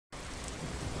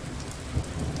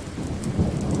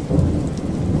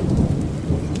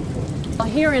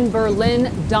here in Berlin,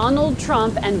 Donald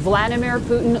Trump and Vladimir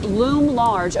Putin loom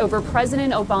large over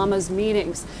President Obama's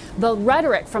meetings. The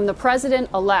rhetoric from the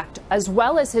president-elect, as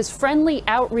well as his friendly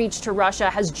outreach to Russia,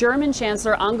 has German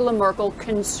Chancellor Angela Merkel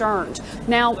concerned.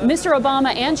 Now, Mr.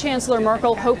 Obama and Chancellor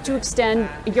Merkel hope to extend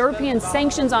European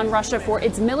sanctions on Russia for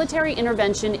its military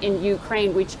intervention in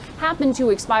Ukraine, which happened to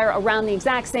expire around the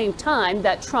exact same time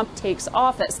that Trump takes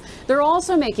office. They're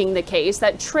also making the case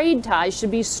that trade ties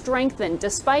should be strengthened,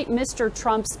 despite Mr.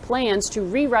 Trump's plans to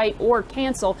rewrite or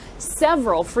cancel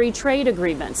several free trade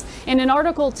agreements. In an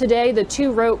article today, the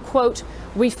two wrote, quote,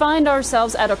 "We find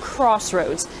ourselves at a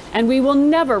crossroads, and we will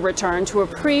never return to a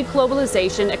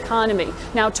pre-globalization economy."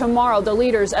 Now, tomorrow, the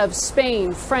leaders of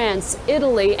Spain, France,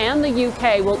 Italy, and the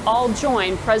UK will all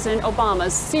join President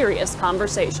Obama's serious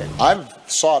conversation. I've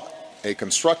sought a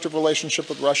constructive relationship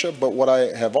with Russia, but what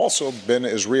I have also been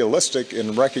is realistic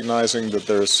in recognizing that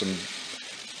there are some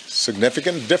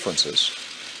significant differences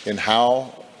in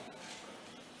how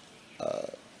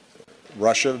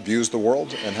Russia views the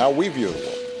world and how we view the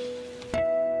world.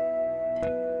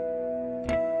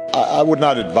 I would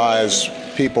not advise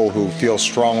people who feel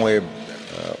strongly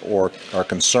or are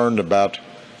concerned about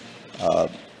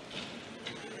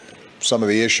some of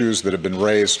the issues that have been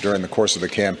raised during the course of the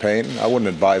campaign. I wouldn't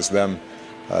advise them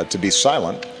to be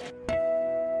silent.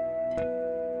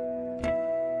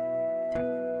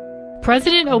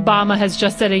 President Obama has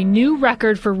just set a new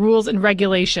record for rules and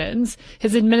regulations,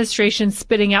 his administration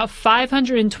spitting out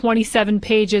 527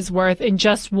 pages worth in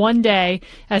just one day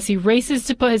as he races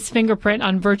to put his fingerprint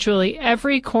on virtually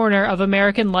every corner of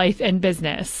American life and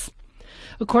business.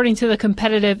 According to the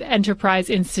Competitive Enterprise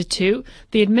Institute,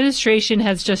 the administration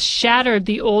has just shattered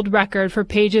the old record for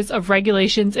pages of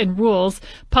regulations and rules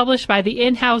published by the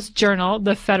in-house journal,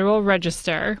 the Federal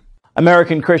Register.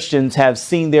 American Christians have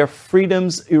seen their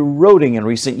freedoms eroding in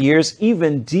recent years,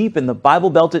 even deep in the Bible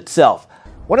Belt itself.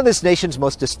 One of this nation's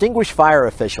most distinguished fire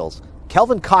officials,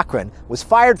 Kelvin Cochran, was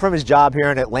fired from his job here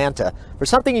in Atlanta for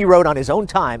something he wrote on his own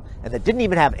time and that didn't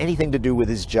even have anything to do with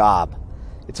his job.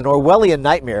 It's an Orwellian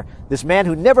nightmare this man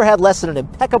who never had less than an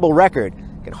impeccable record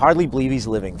can hardly believe he's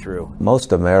living through.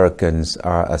 Most Americans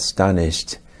are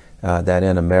astonished that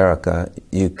in America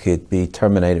you could be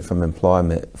terminated from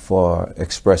employment for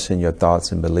expressing your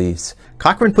thoughts and beliefs.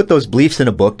 Cochran put those beliefs in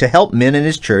a book to help men in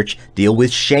his church deal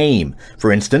with shame.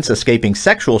 For instance, escaping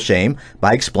sexual shame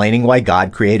by explaining why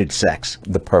God created sex.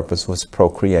 The purpose was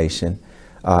procreation,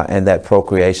 and that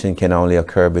procreation can only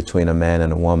occur between a man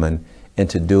and a woman. And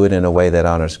to do it in a way that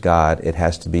honors God, it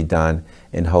has to be done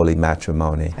in holy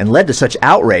matrimony. And led to such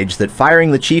outrage that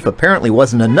firing the chief apparently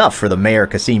wasn't enough for the mayor,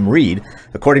 Kasim Reed.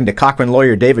 According to Cochran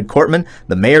lawyer David Cortman,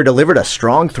 the mayor delivered a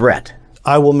strong threat.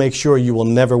 I will make sure you will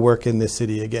never work in this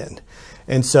city again.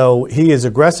 And so he is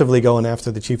aggressively going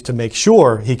after the chief to make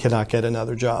sure he cannot get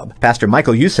another job. Pastor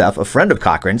Michael Youssef, a friend of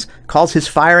Cochran's, calls his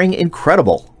firing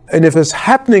incredible. And if it's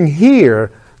happening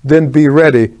here, then be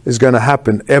ready is going to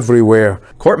happen everywhere.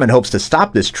 Cortman hopes to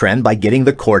stop this trend by getting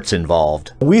the courts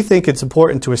involved. We think it's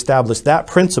important to establish that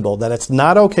principle, that it's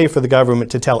not okay for the government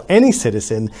to tell any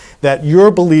citizen that your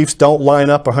beliefs don't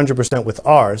line up 100% with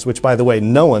ours, which, by the way,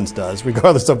 no one's does,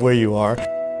 regardless of where you are.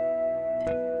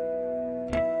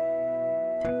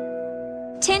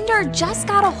 Tinder just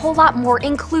got a whole lot more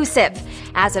inclusive.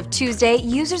 As of Tuesday,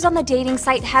 users on the dating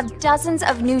site have dozens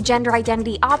of new gender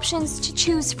identity options to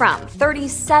choose from,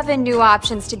 37 new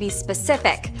options to be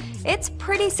specific. It's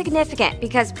pretty significant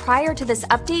because prior to this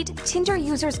update, Tinder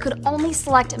users could only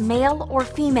select male or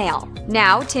female.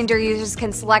 Now, Tinder users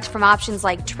can select from options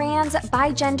like trans,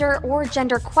 bigender, or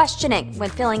gender questioning when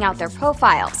filling out their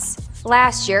profiles.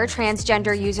 Last year,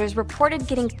 transgender users reported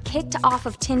getting kicked off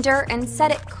of Tinder and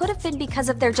said it could have been because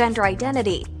of their gender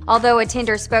identity. Although a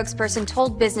Tinder spokesperson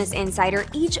told Business Insider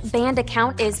each banned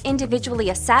account is individually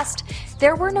assessed,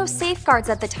 there were no safeguards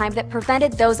at the time that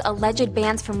prevented those alleged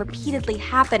bans from repeatedly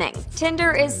happening.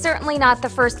 Tinder is certainly not the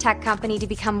first tech company to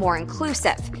become more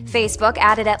inclusive. Facebook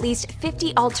added at least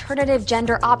 50 alternative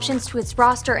gender options to its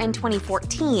roster in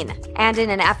 2014. And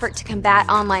in an effort to combat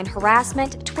online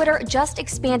harassment, Twitter just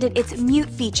expanded its mute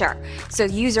feature, so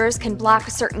users can block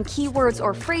certain keywords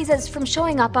or phrases from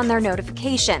showing up on their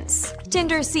notifications.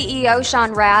 Tinder's CEO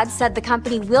Sean Rad said the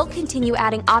company will continue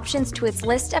adding options to its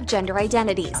list of gender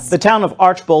identities. The town of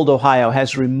Archbold, Ohio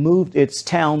has removed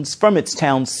from its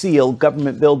town seal,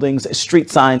 government buildings, street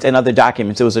signs, and other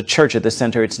documents. It was a church at the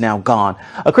center. It's now gone.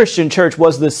 A Christian church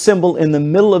was the symbol in the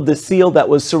middle of the seal that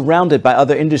was surrounded by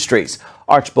other industries.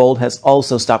 Archbold has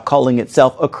also stopped calling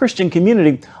itself a Christian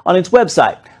community on its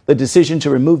website. The decision to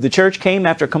remove the church came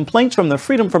after complaints from the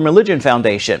Freedom from Religion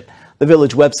Foundation. The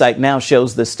village website now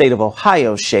shows the state of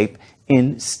Ohio shape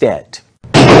instead.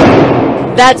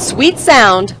 That sweet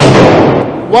sound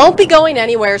won't be going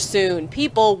anywhere soon.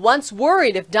 People once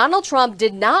worried if Donald Trump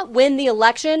did not win the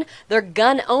election, their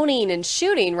gun owning and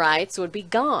shooting rights would be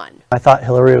gone. I thought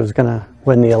Hillary was going to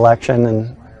win the election,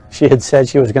 and she had said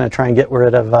she was going to try and get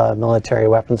rid of military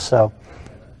weapons, so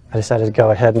I decided to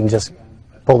go ahead and just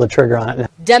pull the trigger on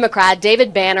it. Democrat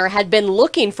David Banner had been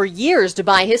looking for years to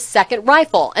buy his second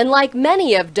rifle, and like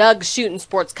many of Doug's shooting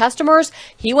sports customers,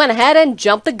 he went ahead and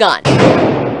jumped the gun.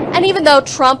 And even though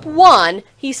Trump won,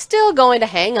 he's still going to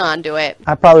hang on to it.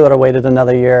 I probably would have waited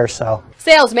another year or so.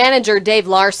 Sales manager Dave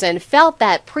Larson felt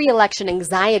that pre-election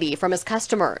anxiety from his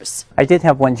customers. I did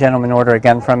have one gentleman order a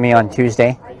gun from me on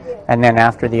Tuesday, and then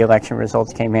after the election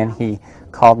results came in, he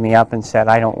called me up and said,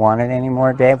 "I don't want it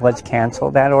anymore, Dave. Let's cancel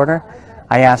that order."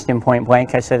 I asked him point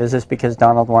blank, I said, "Is this because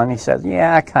Donald won?" He said,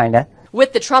 "Yeah, kinda."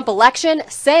 With the Trump election,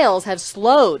 sales have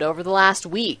slowed over the last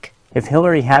week. If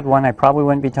Hillary had won, I probably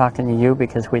wouldn't be talking to you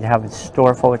because we'd have a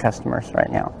store full of customers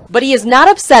right now. But he is not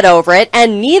upset over it,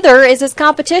 and neither is his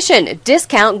competition,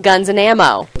 Discount Guns and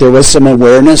Ammo. There was some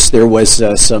awareness, there was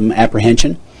some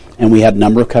apprehension, and we had a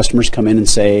number of customers come in and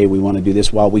say, "We want to do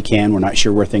this while we can, we're not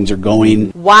sure where things are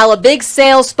going." While a big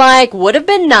sales spike would have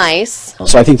been nice,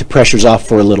 So I think the pressure's off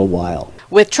for a little while.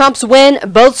 with Trump's win,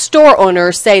 both store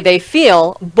owners say they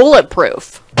feel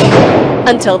bulletproof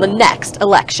until the next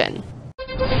election.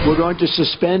 We're going to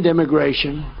suspend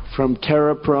immigration from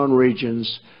terror-prone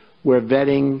regions where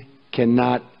vetting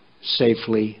cannot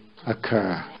safely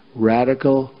occur.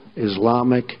 Radical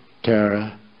Islamic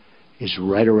terror is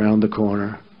right around the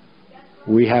corner.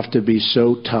 We have to be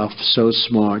so tough, so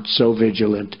smart, so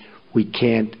vigilant. We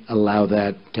can't allow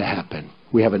that to happen.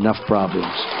 We have enough problems.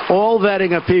 All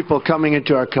vetting of people coming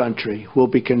into our country will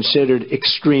be considered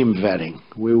extreme vetting.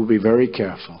 We will be very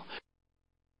careful.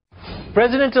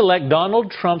 President-elect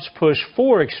Donald Trump's push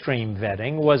for extreme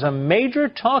vetting was a major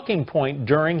talking point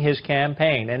during his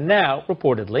campaign. And now,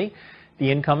 reportedly, the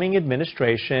incoming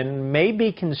administration may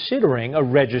be considering a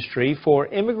registry for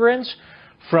immigrants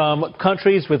from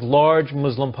countries with large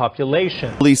Muslim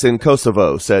populations. Police in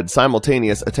Kosovo said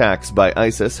simultaneous attacks by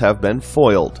ISIS have been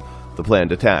foiled. The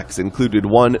planned attacks included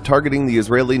one targeting the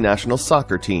Israeli national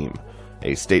soccer team.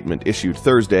 A statement issued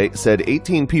Thursday said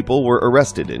 18 people were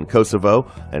arrested in Kosovo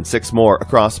and 6 more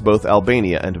across both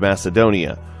Albania and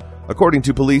Macedonia. According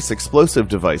to police, explosive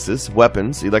devices,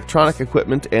 weapons, electronic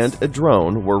equipment, and a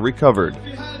drone were recovered.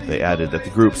 They added that the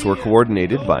groups were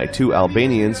coordinated by 2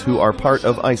 Albanians who are part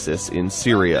of ISIS in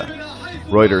Syria.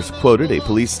 Reuters quoted a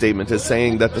police statement as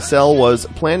saying that the cell was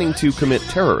planning to commit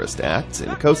terrorist acts in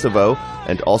Kosovo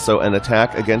and also an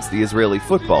attack against the Israeli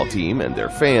football team and their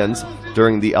fans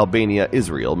during the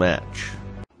Albania-Israel match.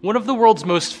 One of the world's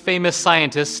most famous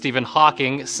scientists, Stephen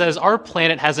Hawking, says our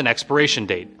planet has an expiration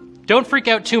date. Don't freak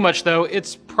out too much, though.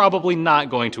 It's probably not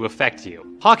going to affect you.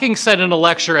 Hawking said in a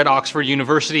lecture at Oxford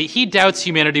University he doubts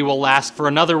humanity will last for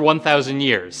another 1,000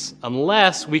 years,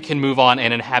 unless we can move on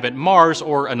and inhabit Mars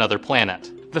or another planet.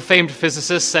 The famed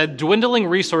physicist said dwindling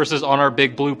resources on our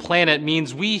big blue planet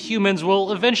means we humans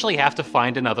will eventually have to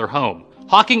find another home.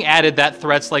 Hawking added that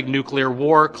threats like nuclear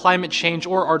war, climate change,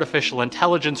 or artificial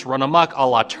intelligence run amok a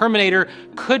la Terminator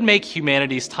could make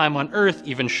humanity's time on Earth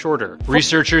even shorter.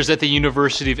 Researchers at the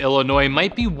University of Illinois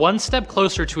might be one step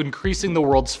closer to increasing the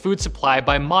world's food supply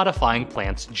by modifying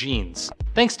plants' genes.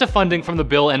 Thanks to funding from the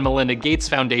Bill and Melinda Gates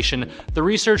Foundation, the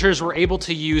researchers were able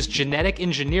to use genetic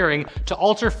engineering to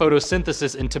alter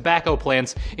photosynthesis in tobacco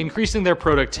plants, increasing their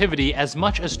productivity as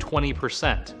much as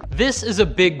 20%. This is a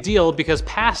big deal because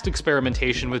past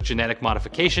experimentation with genetic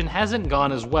modification hasn't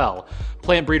gone as well.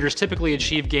 Plant breeders typically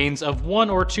achieve gains of 1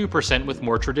 or 2% with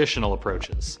more traditional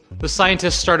approaches. The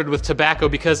scientists started with tobacco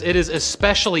because it is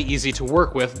especially easy to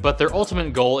work with, but their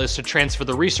ultimate goal is to transfer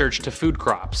the research to food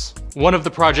crops. One of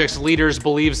the project's leaders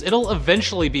believes it'll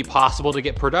eventually be possible to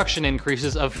get production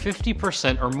increases of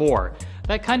 50% or more.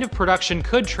 That kind of production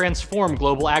could transform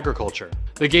global agriculture.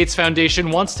 The Gates Foundation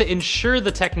wants to ensure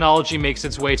the technology makes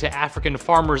its way to African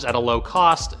farmers at a low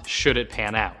cost, should it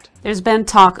pan out. There's been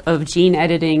talk of gene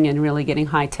editing and really getting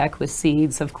high tech with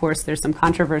seeds. Of course, there's some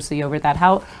controversy over that.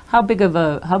 How big of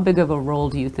a role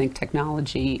do you think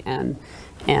technology and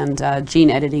gene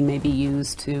editing may be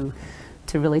used to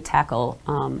really tackle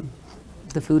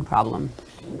the food problem?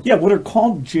 Yeah, what are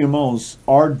called GMOs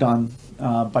are done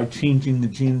by changing the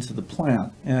genes of the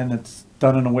plant, and it's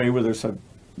done in a way where there's a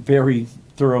very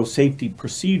thorough safety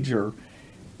procedure,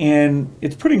 and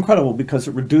it's pretty incredible because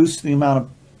it reduces the amount of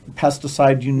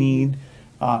pesticide you need,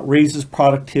 raises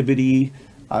productivity,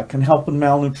 can help with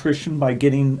malnutrition by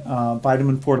getting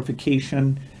vitamin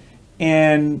fortification,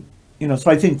 and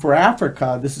so I think for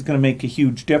Africa this is going to make a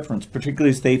huge difference,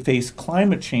 particularly as they face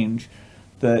climate change.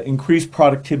 the increased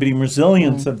productivity and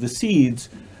resilience of the seeds,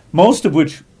 most of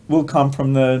which will come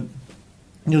from the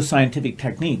new scientific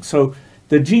techniques. So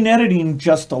the gene editing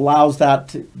just allows that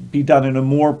to be done in a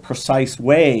more precise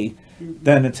way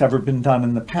than it's ever been done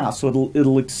in the past. So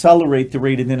it'll accelerate the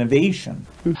rate of innovation.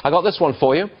 I got this one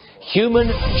for you. Human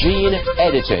gene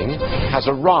editing has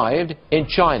arrived in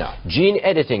China. Gene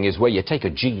editing is where you take a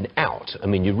gene out. I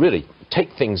mean, you really take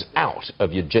things out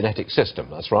of your genetic system.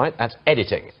 That's right. That's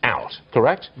editing out,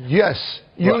 correct? Yes,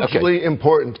 hugely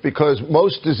important, because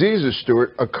most diseases,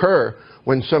 Stuart, occur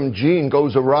when some gene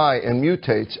goes awry and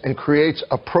mutates and creates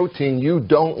a protein you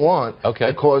don't want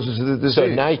that causes the disease. So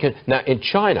now in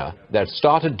China, they've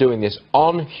started doing this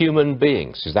on human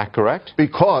beings. Is that correct?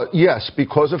 Yes,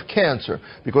 because of cancer.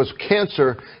 Because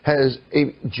cancer has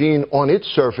a gene on its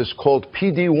surface called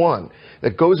PD-1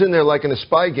 that goes in there like in a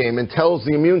spy game and tells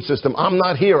the immune system, I'm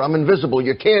not here, I'm invisible,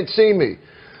 you can't see me.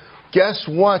 Guess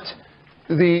what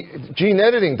the gene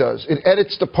editing does? It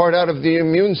edits the part out of the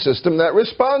immune system that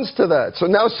responds to that. So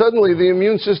now suddenly the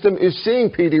immune system is seeing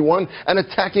PD-1 and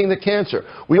attacking the cancer.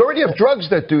 We already have drugs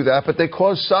that do that, but they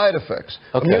cause side effects.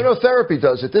 Immunotherapy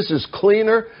does it. This is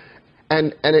cleaner,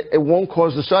 and it won't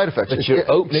cause the side effects. It's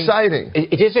exciting.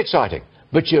 It is exciting,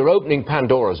 but you're opening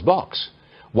Pandora's box.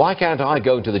 Why can't I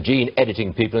go to the gene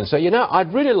editing people and say, you know,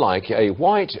 I'd really like a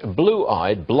white,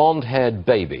 blue-eyed, blonde-haired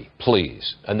baby,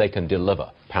 please, and they can deliver?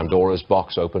 Pandora's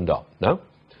box opened up. No?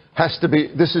 Has to be.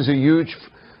 This is a huge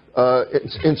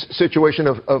situation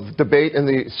of debate in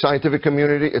the scientific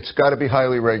community. It's got to be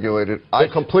highly regulated. I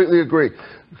completely agree.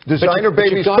 Designer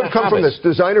babies could come from this.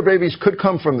 Designer babies could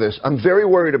come from this. I'm very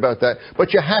worried about that.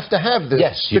 But you have to have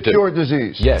this to cure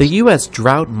disease. The U.S.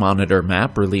 Drought Monitor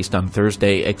map released on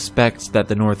Thursday expects that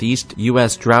the Northeast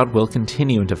U.S. drought will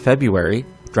continue into February.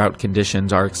 Drought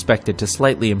conditions are expected to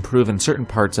slightly improve in certain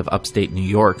parts of upstate New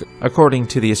York. According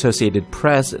to the Associated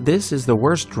Press, this is the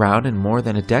worst drought in more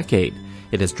than a decade.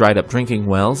 It has dried up drinking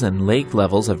wells and lake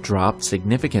levels have dropped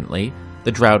significantly.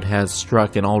 The drought has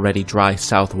struck an already dry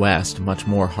Southwest much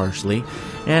more harshly,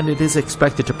 and it is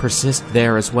expected to persist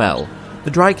there as well.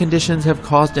 The dry conditions have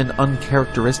caused an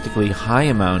uncharacteristically high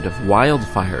amount of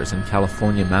wildfires in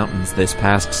California mountains this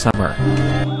past summer.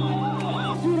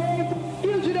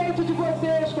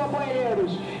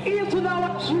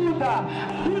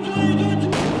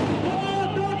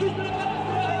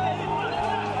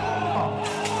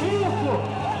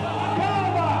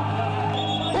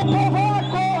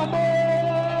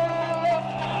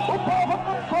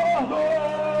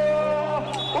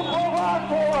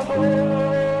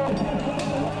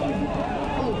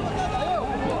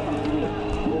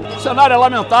 O cenário é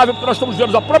lamentável porque nós estamos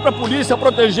vendo a própria polícia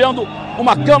protegendo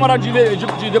uma Câmara de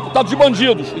Deputados de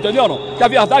bandidos, entendeu? Não? Que a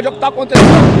verdade é o que está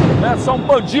acontecendo. Né? São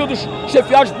bandidos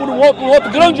chefiados por um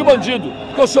outro grande bandido,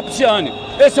 que é o senhor Pisciani.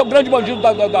 Esse é o grande bandido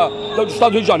do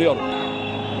estado do Rio de Janeiro.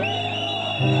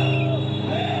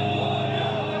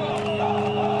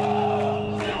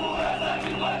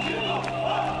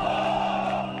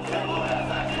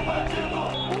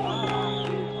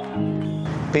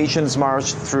 Patients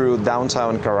marched through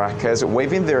downtown Caracas,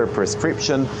 waving their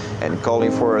prescription and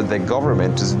calling for the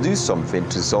government to do something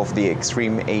to solve the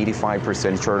extreme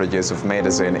 85% shortages of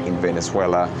medicine in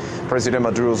Venezuela. President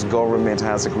Maduro's government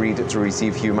has agreed to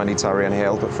receive humanitarian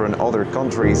help from other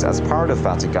countries as part of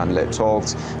Vatican-led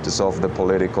talks to solve the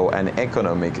political and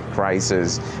economic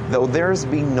crisis, though there's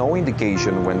been no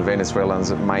indication when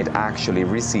Venezuelans might actually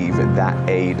receive that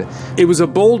aid. It was a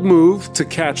bold move to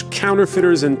catch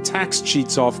counterfeiters and tax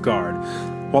cheats off guard.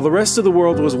 While the rest of the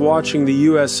world was watching the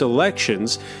U.S.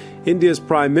 elections, India's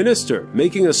Prime Minister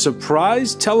making a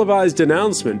surprise televised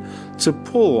announcement to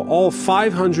pull all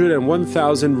 500 and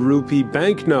 1,000 rupee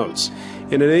banknotes.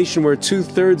 In a nation where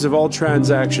 2/3 of all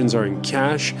transactions are in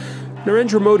cash,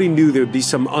 Narendra Modi knew there would be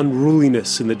some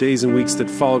unruliness in the days and weeks that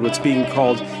followed what's being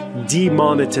called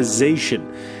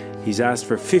demonetization. He's asked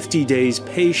for 50 days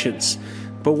patience.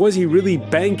 But was he really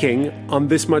banking on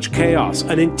this much chaos?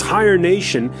 An entire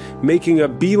nation making a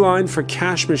beeline for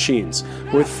cash machines,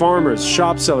 with farmers,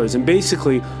 shop sellers, and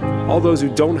basically all those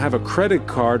who don't have a credit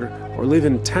card or live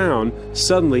in town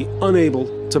suddenly unable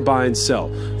to buy and sell.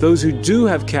 Those who do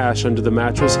have cash under the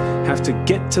mattress have to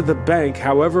get to the bank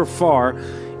however far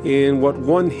in what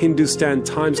one Hindustan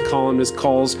Times columnist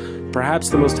calls perhaps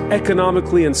the most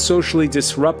economically and socially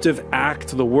disruptive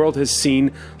act the world has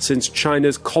seen since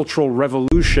China's Cultural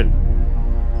Revolution.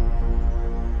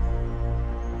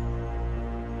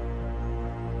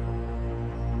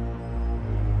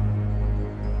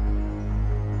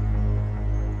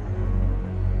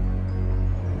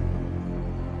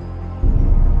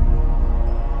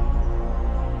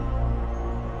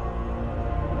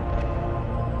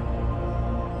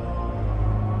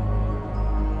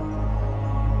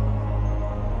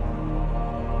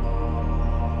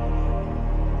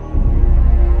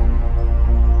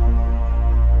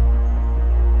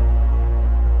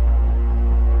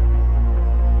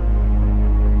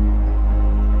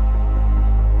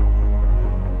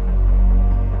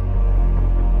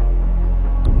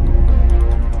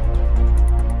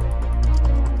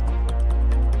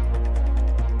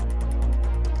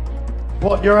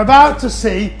 What you're about to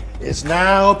see is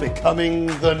now becoming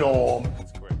the norm.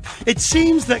 It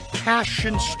seems that cash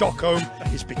in Stockholm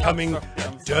is becoming a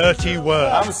dirty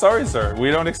word. I'm sorry, sir. We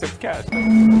don't accept cash.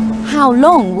 How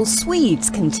long will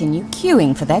Swedes continue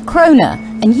queuing for their krona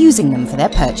and using them for their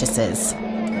purchases?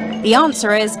 The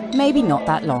answer is maybe not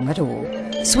that long at all.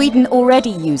 Sweden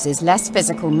already uses less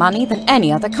physical money than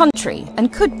any other country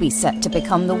and could be set to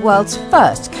become the world's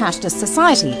first cashless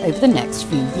society over the next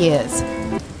few years.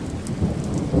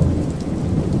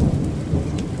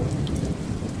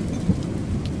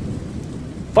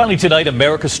 Finally tonight,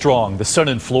 America Strong, the son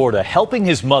in Florida, helping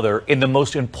his mother in the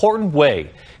most important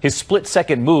way, his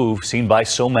split-second move seen by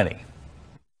so many.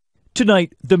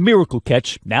 Tonight, the miracle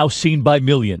catch, now seen by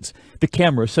millions. The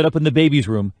camera set up in the baby's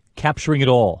room, capturing it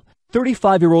all.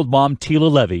 35-year-old mom Tila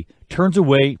Levy turns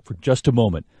away for just a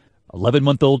moment.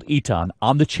 11-month-old Etan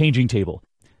on the changing table.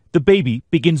 The baby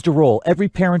begins to roll, every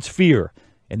parent's fear,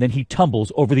 and then he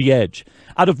tumbles over the edge.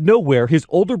 Out of nowhere, his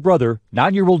older brother,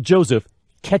 9-year-old Joseph,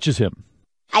 catches him.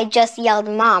 I just yelled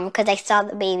mom because I saw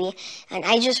the baby, and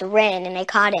I just ran and I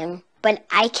caught him. But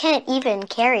I can't even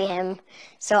carry him,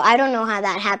 so I don't know how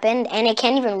that happened, and I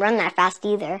can't even run that fast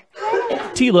either.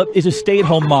 Tila is a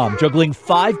stay-at-home mom, juggling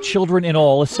 5 children in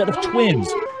all, a set of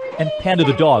twins, and Panda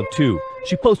the dog, too.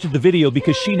 She posted the video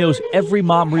because she knows every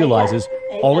mom realizes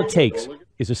all it takes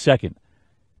is a second.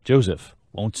 Joseph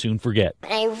won't soon forget.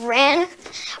 I ran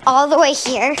all the way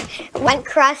here, went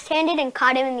cross-handed, and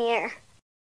caught him in the air.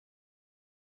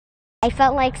 I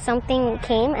felt like something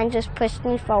came and just pushed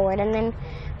me forward, and then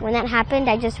when that happened,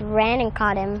 I just ran and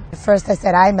caught him. At first I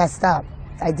said, I messed up.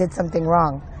 I did something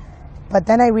wrong. But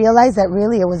then I realized that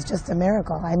really it was just a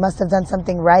miracle. I must have done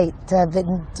something right to have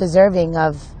been deserving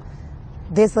of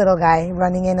this little guy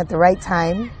running in at the right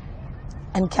time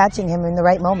and catching him in the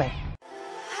right moment.